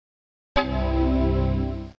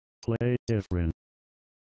Play different.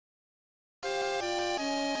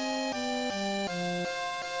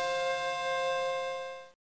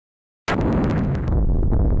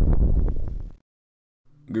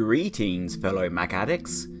 Greetings fellow Mac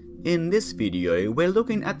addicts. In this video we're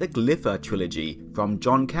looking at the Glypha trilogy from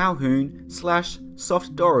John Calhoun /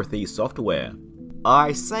 Soft Dorothy Software.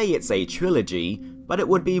 I say it's a trilogy, but it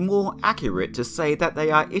would be more accurate to say that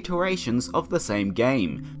they are iterations of the same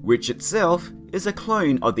game, which itself is a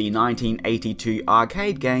clone of the 1982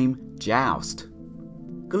 arcade game Joust.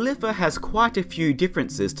 Glypha has quite a few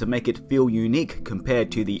differences to make it feel unique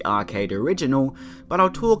compared to the arcade original, but I'll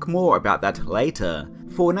talk more about that later.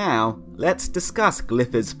 For now, let's discuss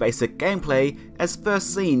Glypha's basic gameplay as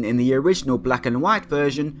first seen in the original black and white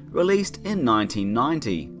version released in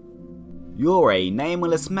 1990. You're a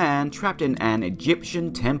nameless man trapped in an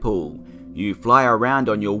Egyptian temple. You fly around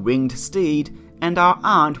on your winged steed and are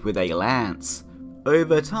armed with a lance.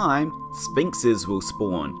 Over time, sphinxes will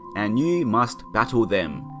spawn and you must battle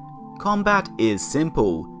them. Combat is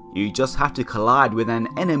simple. You just have to collide with an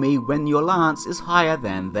enemy when your lance is higher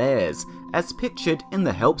than theirs, as pictured in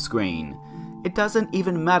the help screen. It doesn't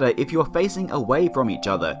even matter if you're facing away from each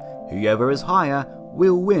other, whoever is higher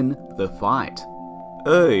will win the fight.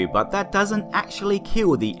 Oh, but that doesn't actually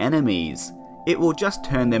kill the enemies. It will just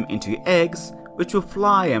turn them into eggs, which will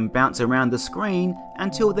fly and bounce around the screen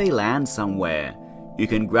until they land somewhere. You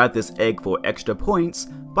can grab this egg for extra points,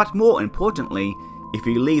 but more importantly, if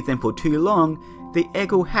you leave them for too long, the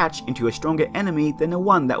egg will hatch into a stronger enemy than the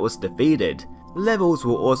one that was defeated. Levels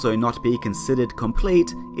will also not be considered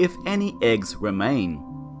complete if any eggs remain.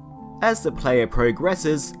 As the player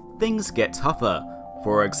progresses, things get tougher.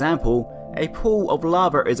 For example, a pool of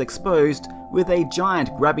lava is exposed with a giant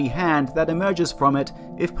grabby hand that emerges from it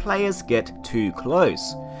if players get too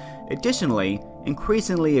close. Additionally,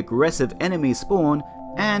 increasingly aggressive enemies spawn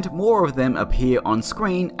and more of them appear on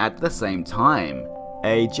screen at the same time.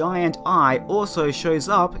 A giant eye also shows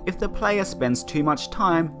up if the player spends too much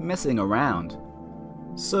time messing around.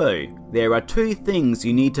 So, there are two things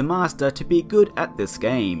you need to master to be good at this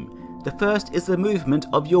game. The first is the movement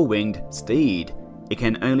of your winged steed. It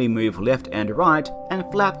can only move left and right and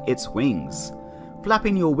flap its wings.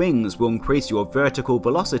 Flapping your wings will increase your vertical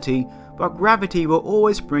velocity, but gravity will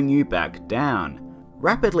always bring you back down.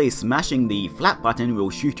 Rapidly smashing the flap button will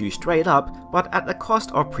shoot you straight up, but at the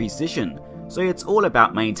cost of precision, so it's all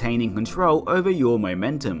about maintaining control over your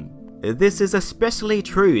momentum. This is especially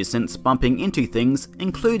true since bumping into things,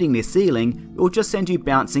 including the ceiling, will just send you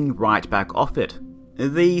bouncing right back off it.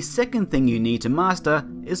 The second thing you need to master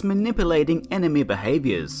is manipulating enemy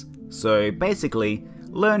behaviors. So basically,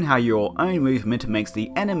 learn how your own movement makes the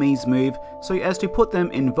enemies move so as to put them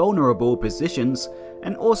in vulnerable positions,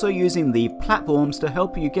 and also using the platforms to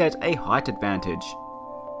help you get a height advantage.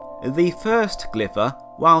 The first Glypha,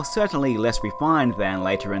 while certainly less refined than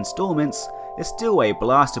later installments, is still a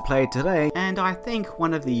blast to play today, and I think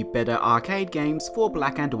one of the better arcade games for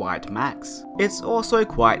black and white Macs. It's also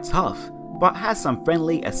quite tough, but has some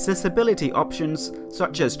friendly accessibility options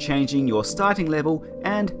such as changing your starting level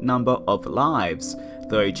and number of lives,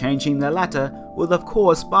 though changing the latter will of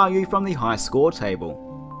course bar you from the high score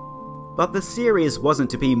table. But the series wasn't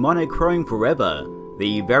to be monochrome forever.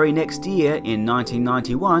 The very next year, in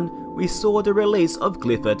 1991, we saw the release of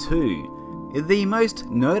Glypha 2. The most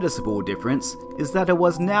noticeable difference is that it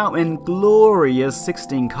was now in glorious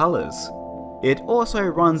 16 colors. It also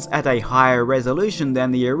runs at a higher resolution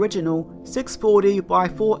than the original, 640 by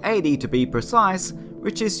 480 to be precise,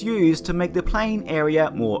 which is used to make the playing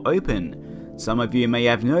area more open. Some of you may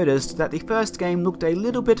have noticed that the first game looked a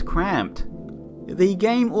little bit cramped. The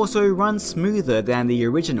game also runs smoother than the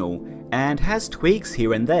original, and has tweaks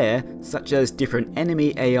here and there, such as different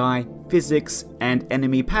enemy AI, physics, and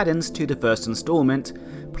enemy patterns to the first installment,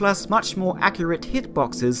 plus much more accurate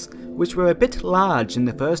hitboxes, which were a bit large in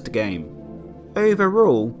the first game.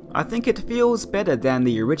 Overall, I think it feels better than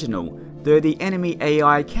the original, though the enemy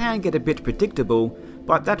AI can get a bit predictable,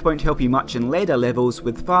 but that won't help you much in later levels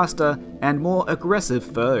with faster and more aggressive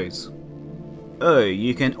foes. Oh,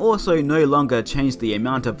 you can also no longer change the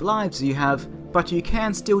amount of lives you have, but you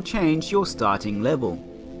can still change your starting level.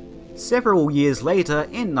 Several years later,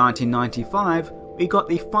 in 1995, we got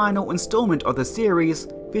the final installment of the series,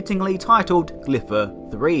 fittingly titled Glypha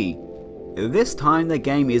 3. This time the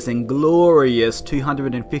game is in glorious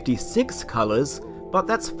 256 colors, but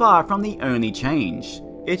that's far from the only change.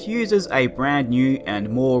 It uses a brand new and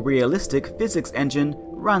more realistic physics engine,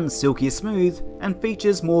 runs silky smooth, and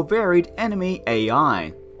features more varied enemy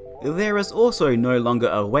AI. There is also no longer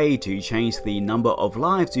a way to change the number of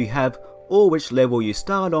lives you have or which level you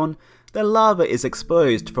start on, The lava is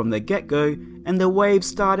exposed from the get-go, and the waves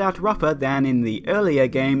start out rougher than in the earlier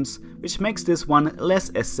games, which makes this one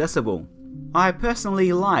less accessible. I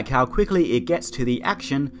personally like how quickly it gets to the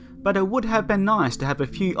action, but it would have been nice to have a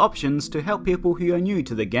few options to help people who are new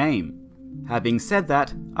to the game. Having said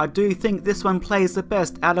that, I do think this one plays the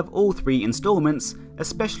best out of all 3 installments,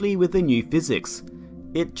 especially with the new physics.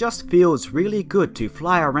 It just feels really good to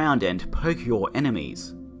fly around and poke your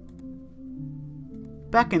enemies.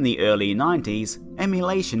 Back in the early 90s,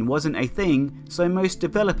 emulation wasn't a thing, so most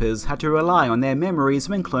developers had to rely on their memories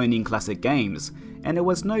when cloning classic games, and it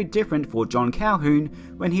was no different for John Calhoun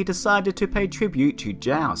when he decided to pay tribute to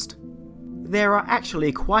Joust. There are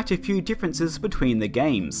actually quite a few differences between the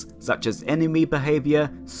games, such as enemy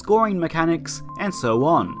behaviour, scoring mechanics, and so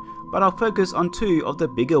on, but I'll focus on 2 of the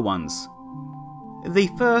bigger ones. The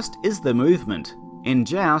first is the movement. In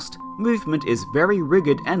Joust, movement is very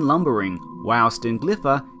rigid and lumbering, whilst in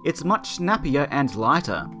Glypha, it's much snappier and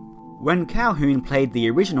lighter. When Calhoun played the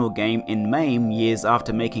original game in MAME years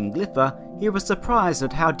after making Glypha, he was surprised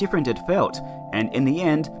at how different it felt, and in the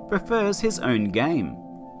end, prefers his own game.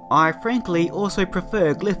 I frankly also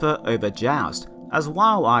prefer Glypha over Joust, as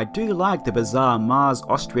while I do like the bizarre Mars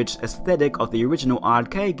ostrich aesthetic of the original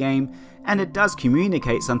arcade game, and it does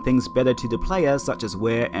communicate some things better to the player, such as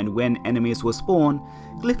where and when enemies will spawn,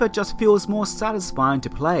 Glypha just feels more satisfying to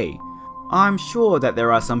play. I'm sure that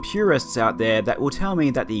there are some purists out there that will tell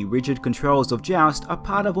me that the rigid controls of Joust are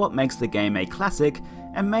part of what makes the game a classic,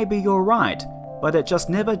 and maybe you're right, but it just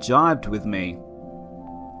never jived with me.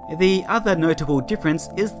 The other notable difference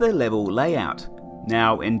is the level layout.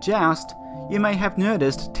 Now in Joust, you may have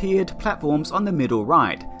noticed tiered platforms on the middle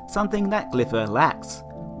right, something that Glypha lacks.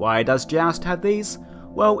 Why does Joust have these?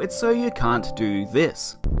 Well, it's so you can't do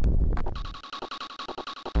this.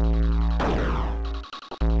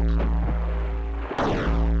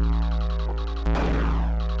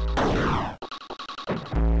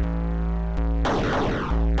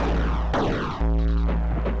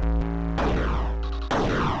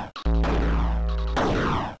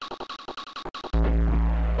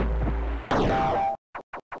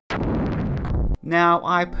 Now,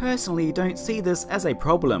 I personally don't see this as a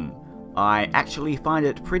problem. I actually find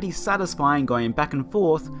it pretty satisfying going back and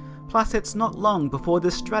forth, plus it's not long before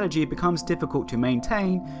this strategy becomes difficult to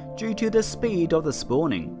maintain due to the speed of the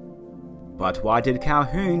spawning. But why did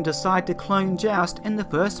Calhoun decide to clone Joust in the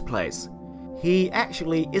first place? He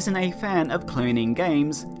actually isn't a fan of cloning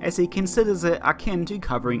games, as he considers it akin to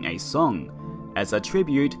covering a song. As a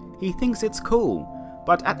tribute, he thinks it's cool,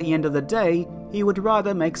 but at the end of the day, he would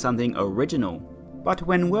rather make something original. But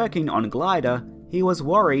when working on Glider, he was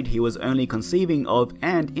worried he was only conceiving of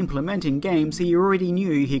and implementing games he already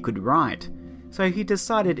knew he could write. So he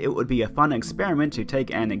decided it would be a fun experiment to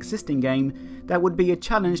take an existing game that would be a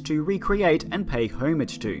challenge to recreate and pay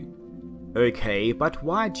homage to. Okay, but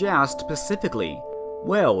why Joust specifically?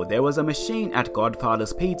 Well, there was a machine at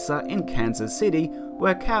Godfather's Pizza in Kansas City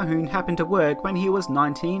where Calhoun happened to work when he was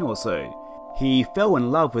 19 or so. He fell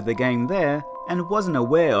in love with the game there and wasn't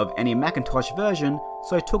aware of any Macintosh version,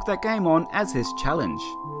 so took that game on as his challenge.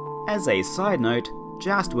 As a side note,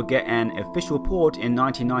 Joust would get an official port in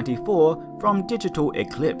 1994 from Digital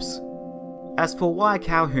Eclipse. As for why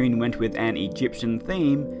Calhoun went with an Egyptian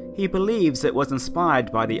theme, he believes it was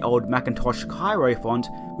inspired by the old Macintosh Cairo font,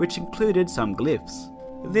 which included some glyphs.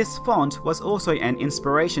 This font was also an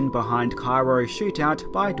inspiration behind Cairo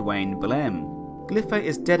Shootout by Dwayne Blem. Glypha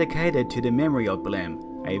is dedicated to the memory of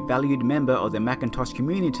Blem, a valued member of the Macintosh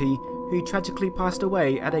community who tragically passed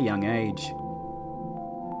away at a young age.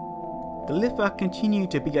 Glypha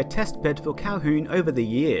continued to be a testbed for Calhoun over the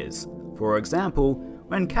years. For example,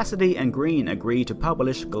 when Cassidy and Green agreed to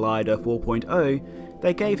publish Glider 4.0,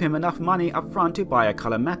 they gave him enough money up front to buy a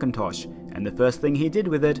colour Macintosh, and the first thing he did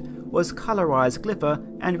with it was colorize Glypha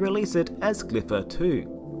and release it as Glypha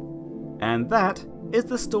 2. And that is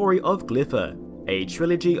the story of Glypha, a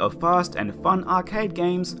trilogy of fast and fun arcade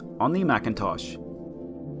games on the Macintosh.